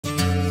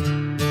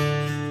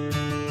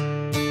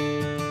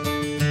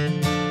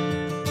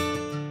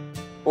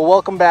Well,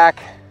 welcome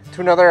back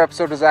to another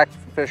episode of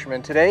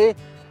Zachthefisherman. Today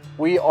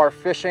we are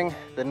fishing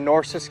the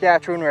North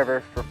Saskatchewan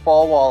River for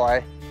fall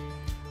walleye.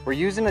 We're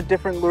using a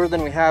different lure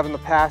than we have in the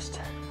past.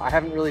 I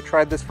haven't really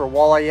tried this for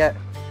walleye yet.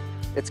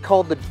 It's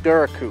called the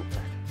Duracoop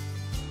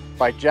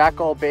by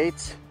Jackall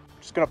Baits.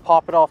 Just gonna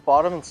pop it off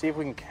bottom and see if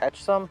we can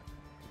catch some.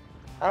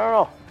 I don't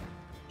know.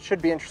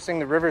 Should be interesting.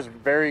 The river's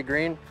very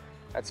green.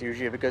 That's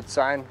usually a good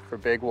sign for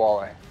big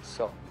walleye.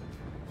 So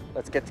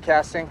let's get to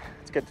casting.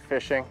 Let's get to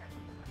fishing.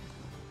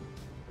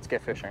 Let's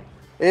get fishing.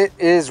 It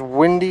is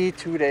windy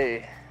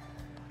today.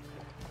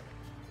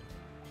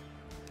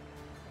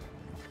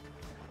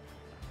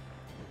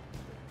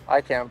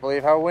 I can't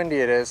believe how windy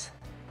it is.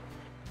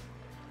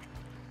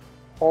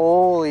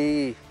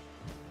 Holy. I'm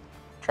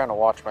trying to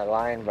watch my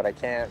line, but I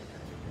can't.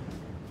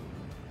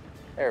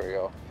 There we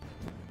go.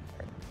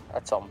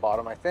 That's on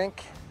bottom, I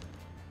think.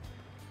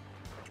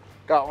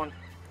 Got one.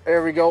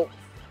 There we go.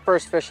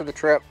 First fish of the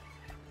trip.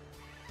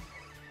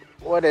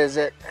 What is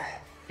it?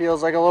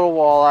 Feels like a little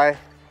walleye.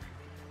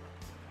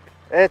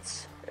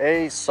 It's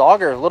a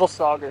sauger, little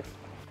sauger.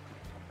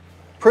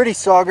 Pretty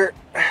sauger.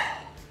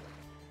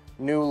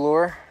 New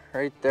lure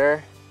right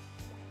there.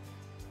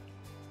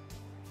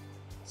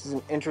 This is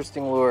an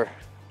interesting lure.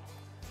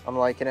 I'm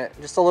liking it.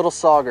 Just a little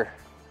sauger.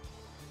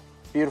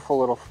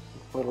 Beautiful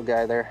little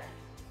guy there.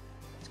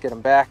 Let's get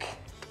him back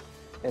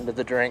into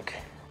the drink.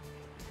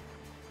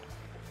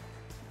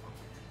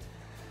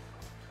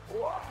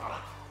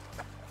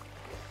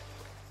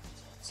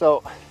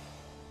 So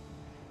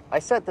I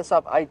set this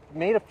up. I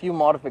made a few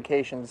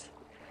modifications.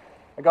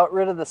 I got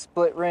rid of the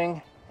split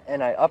ring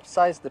and I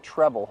upsized the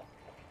treble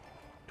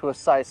to a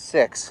size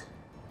 6.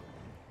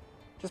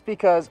 Just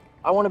because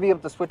I want to be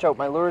able to switch out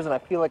my lures, and I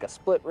feel like a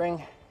split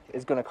ring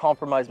is going to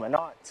compromise my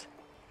knots.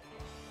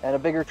 And a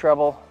bigger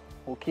treble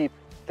will keep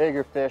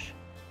bigger fish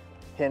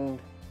pinned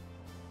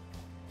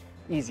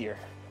easier.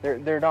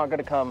 They're not going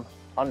to come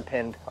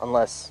unpinned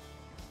unless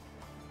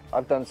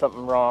I've done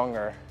something wrong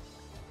or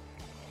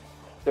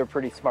they're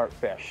pretty smart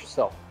fish.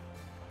 So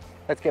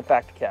let's get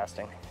back to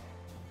casting.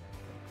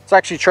 Let's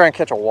actually try and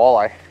catch a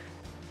walleye.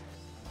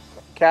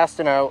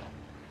 Casting out,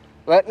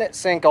 letting it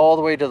sink all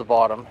the way to the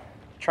bottom.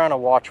 Trying to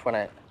watch when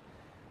it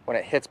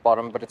hits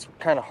bottom, but it's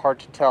kind of hard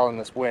to tell in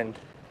this wind.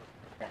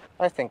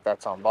 I think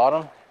that's on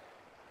bottom.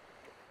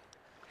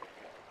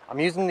 I'm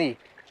using the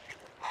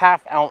 1/2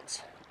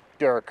 ounce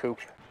Duracoop.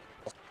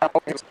 There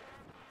we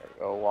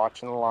go,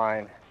 watching the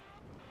line.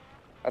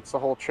 That's the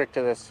whole trick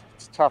to this.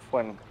 It's tough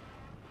when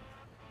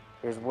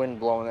there's wind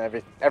blowing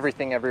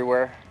everything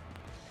everywhere.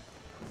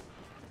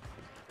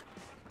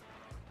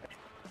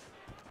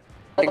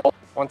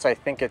 Once I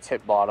think it's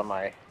hit bottom,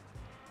 I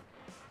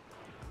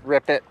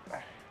rip it.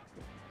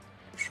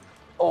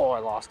 Oh, I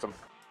lost him.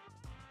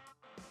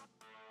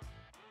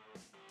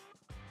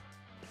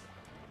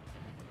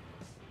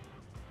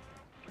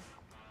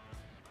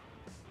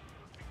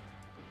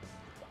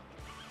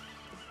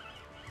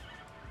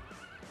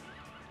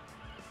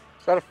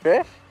 Is that a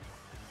fish?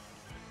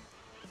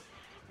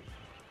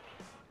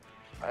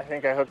 I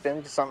think I hooked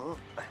into something.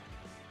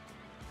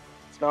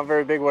 It's not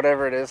very big,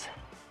 whatever it is.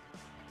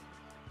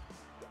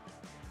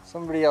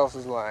 Somebody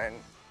else's line.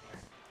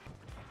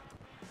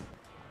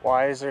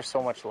 Why is there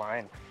so much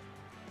line?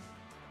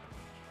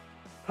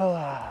 Clean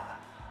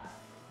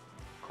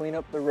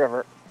up the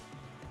river.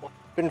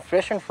 Been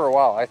fishing for a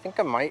while. I think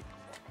I might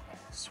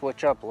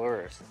switch up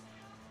lures.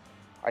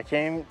 I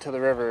came to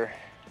the river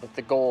with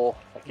the goal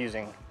of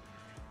using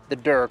the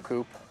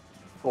Duracoop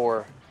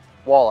for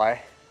walleye,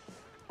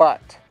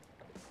 but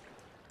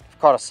I've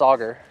caught a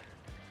sauger.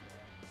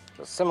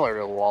 It's similar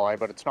to a walleye,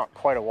 but it's not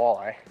quite a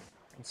walleye.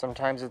 And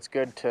sometimes it's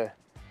good to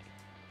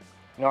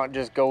not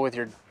just go with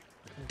your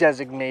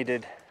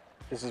designated,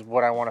 this is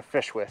what I want to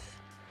fish with.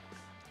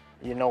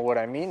 You know what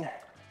I mean?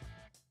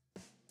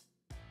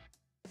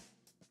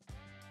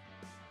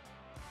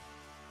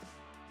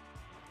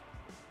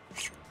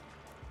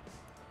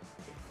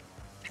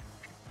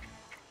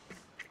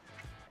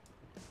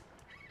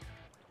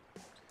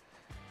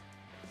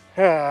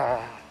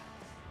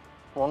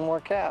 One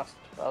more cast.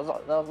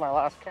 That was my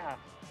last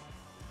cast.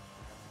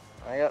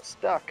 I got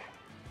stuck.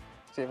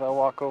 See if I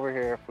walk over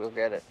here if we'll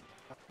get it.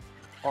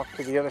 Walk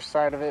to the other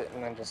side of it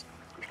and then just,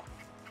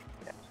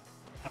 yeah.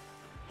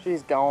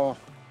 She's gone.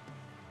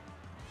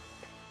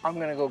 I'm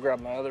gonna go grab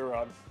my other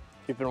rod.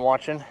 If you've been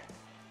watching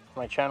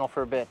my channel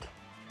for a bit,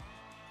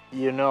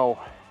 you know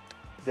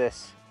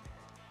this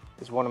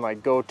is one of my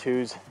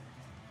go-tos.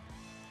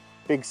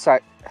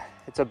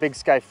 It's a big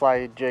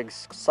skyfly jig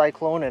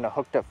cyclone and a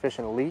hooked up fish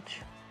and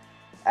leech.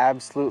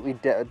 Absolutely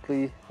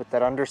deadly with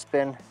that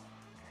underspin.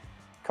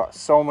 Caught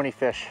so many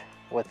fish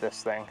with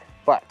this thing.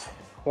 But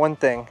one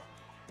thing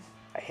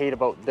I hate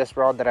about this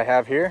rod that I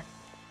have here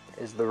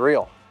is the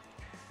reel.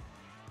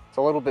 It's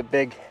a little bit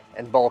big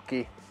and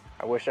bulky.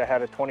 I wish I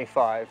had a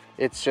 25.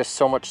 It's just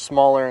so much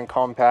smaller and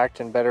compact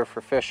and better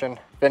for fishing.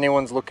 If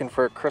anyone's looking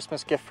for a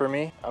Christmas gift for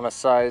me, I'm a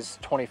size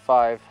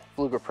 25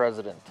 Fluger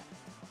President.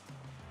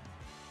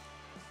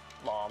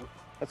 Mom,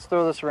 let's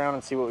throw this around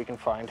and see what we can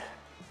find.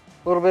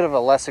 A little bit of a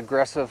less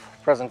aggressive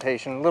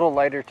presentation, a little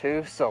lighter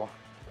too, so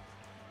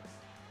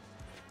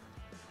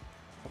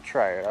I'll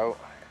try it out.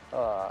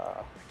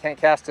 I can't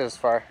cast it as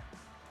far.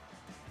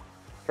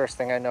 First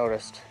thing I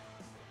noticed.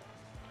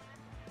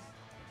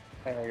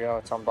 There we go,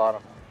 it's on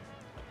bottom.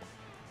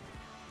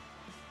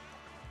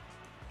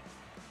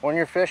 When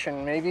you're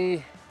fishing,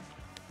 maybe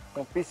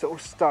don't be so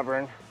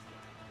stubborn.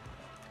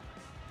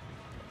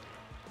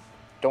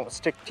 Don't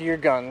stick to your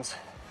guns.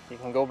 You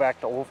can go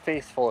back to Old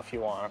Faithful if you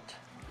want.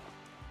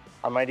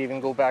 I might even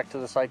go back to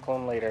the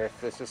Cyclone later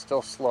if this is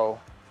still slow.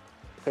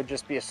 Could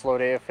just be a slow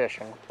day of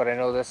fishing, but I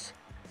know this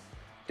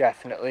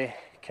definitely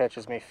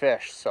catches me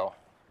fish, so.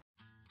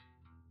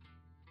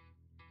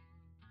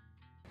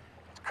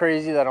 It's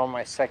crazy that on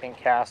my second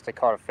cast I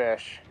caught a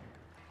fish.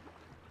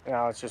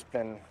 Now it's just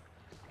been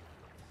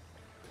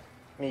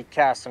me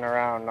casting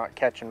around, not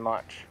catching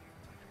much.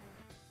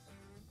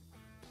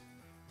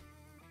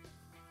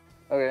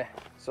 Okay,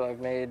 so I've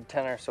made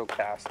 10 or so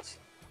casts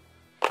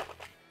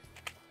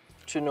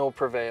to no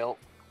prevail.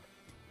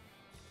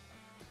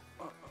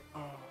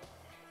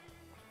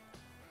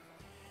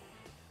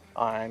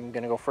 I'm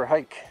gonna go for a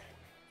hike.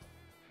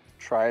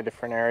 Try a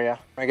different area.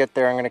 When I get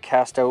there, I'm gonna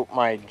cast out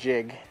my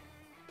jig,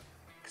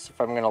 because if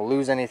I'm gonna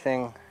lose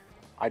anything,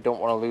 I don't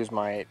want to lose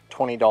my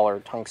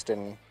 $20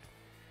 tungsten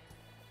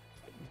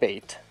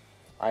bait.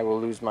 I will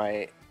lose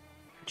my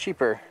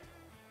cheaper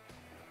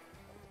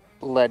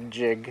lead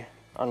jig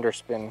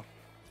underspin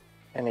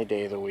any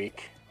day of the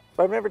week.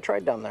 But I've never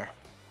tried down there,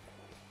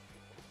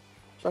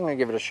 so I'm gonna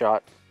give it a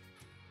shot.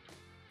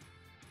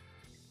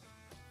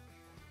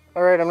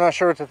 Alright, I'm not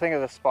sure what to think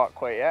of this spot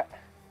quite yet.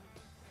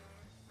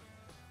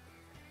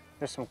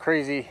 There's some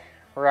crazy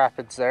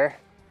rapids there.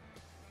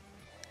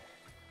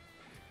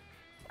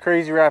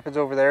 Crazy rapids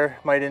over there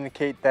might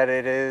indicate that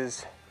it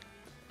is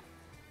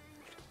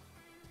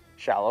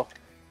shallow.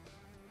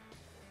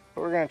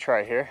 But we're gonna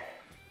try here.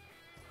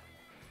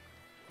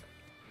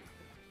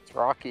 It's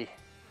rocky.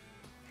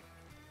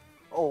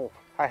 Oh,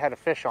 I had a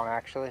fish on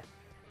actually.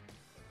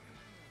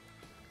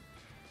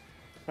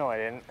 No, I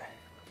didn't.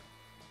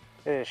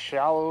 It is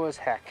shallow as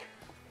heck.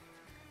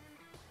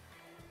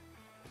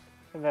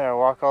 And then I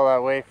walk all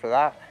that way for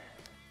that.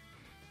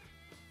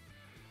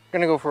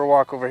 Gonna go for a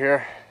walk over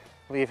here.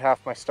 Leave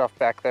half my stuff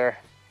back there.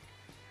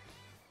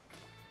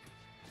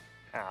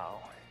 Ow.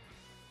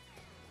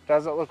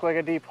 Does it look like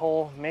a deep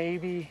hole?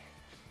 Maybe.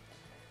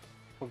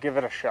 We'll give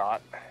it a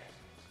shot.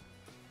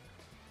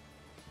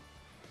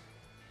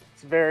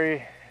 It's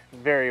very,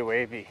 very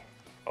wavy.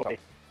 Okay.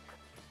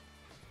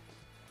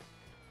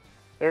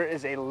 There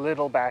is a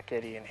little back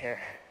eddy in here.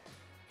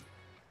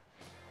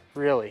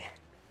 Really.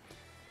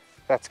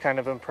 That's kind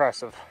of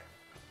impressive.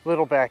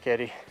 Little back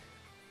eddy.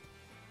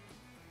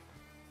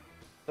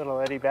 Little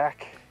eddy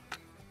back.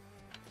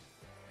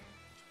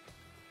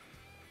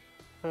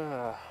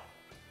 I'm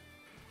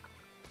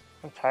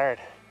tired.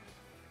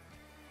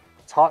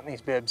 It's hot in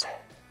these bibs.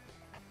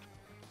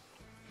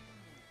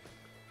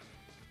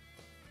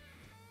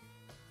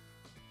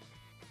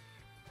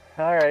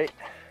 All right.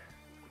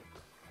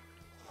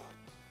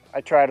 I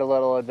tried a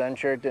little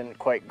adventure, it didn't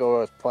quite go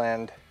as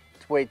planned.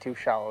 It's way too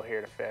shallow here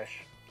to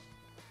fish.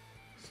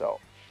 So,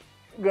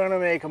 gonna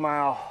make a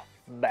mile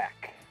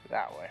back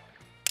that way.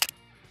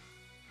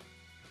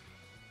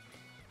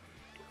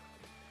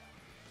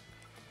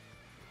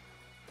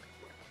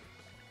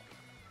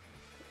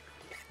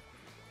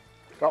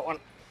 Got one.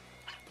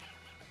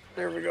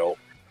 There we go.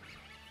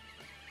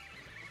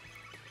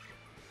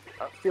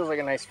 That feels like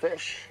a nice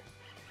fish.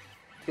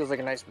 Feels like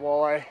a nice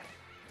walleye.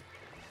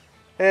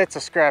 It's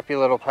a scrappy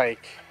little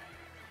pike.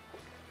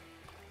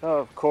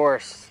 Of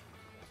course.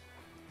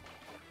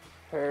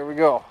 There we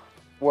go.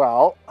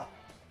 Well,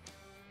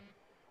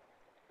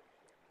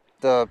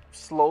 the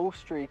slow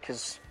streak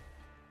is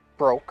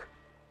broke.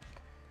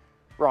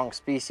 Wrong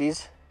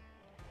species.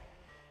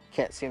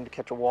 Can't seem to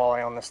catch a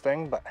walleye on this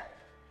thing, but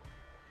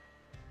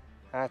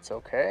that's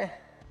okay.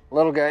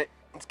 Little guy,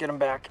 let's get him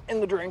back in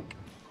the drink.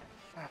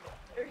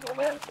 There you go,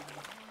 man.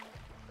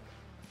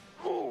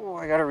 Oh,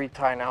 I gotta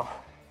retie now.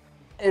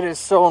 It is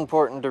so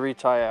important to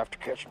retie after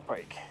catching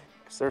pike,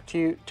 because they're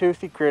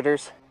toothy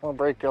critters. They'll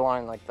break your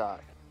line like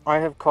that. I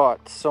have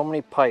caught so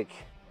many pike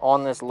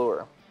on this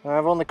lure, and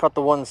I've only caught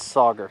the one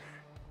sauger.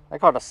 I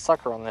caught a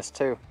sucker on this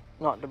too.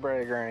 Not to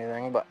brag or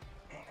anything, but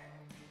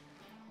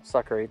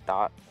sucker ate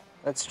that.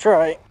 Let's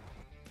try.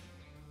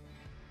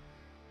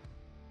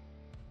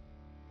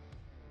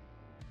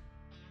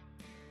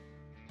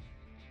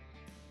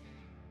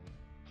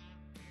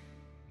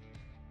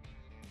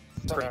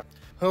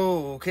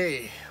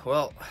 Okay,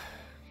 well,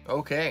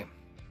 okay.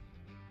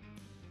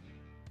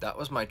 That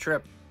was my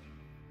trip.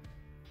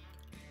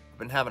 I've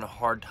been having a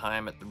hard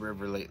time at the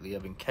river lately.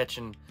 I've been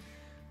catching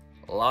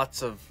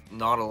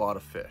not a lot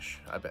of fish.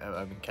 I've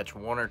been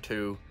catching one or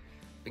two.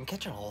 I've been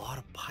catching a lot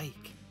of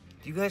pike.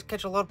 Do you guys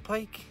catch a lot of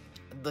pike?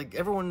 Like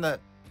everyone that,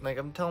 like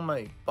I'm telling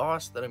my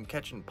boss that I'm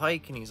catching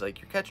pike and he's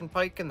like, you're catching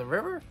pike in the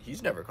river?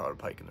 He's never caught a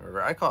pike in the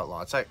river. I caught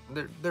lots.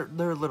 They're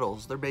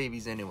littles, they're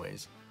babies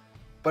anyways.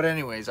 But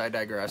anyways, I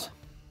digress.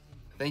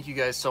 thank you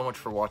guys so much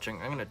for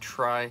watching. I'm gonna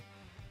try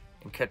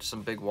and catch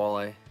some big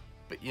walleye,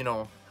 but you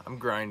know, I'm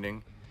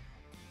grinding.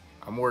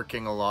 I'm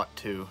working a lot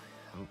too.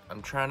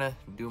 I'm trying to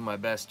do my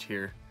best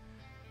here.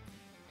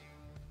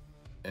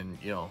 And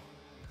you know,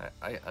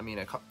 I mean,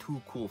 I caught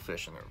 2 cool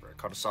fish in the river. I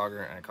caught a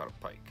sauger and I caught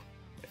a pike.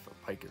 If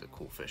a pike is a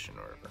cool fish in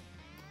the river.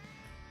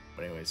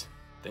 But anyways,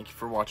 thank you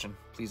for watching.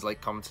 Please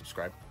like, comment,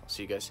 subscribe. I'll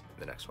see you guys in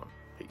the next one.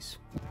 Peace.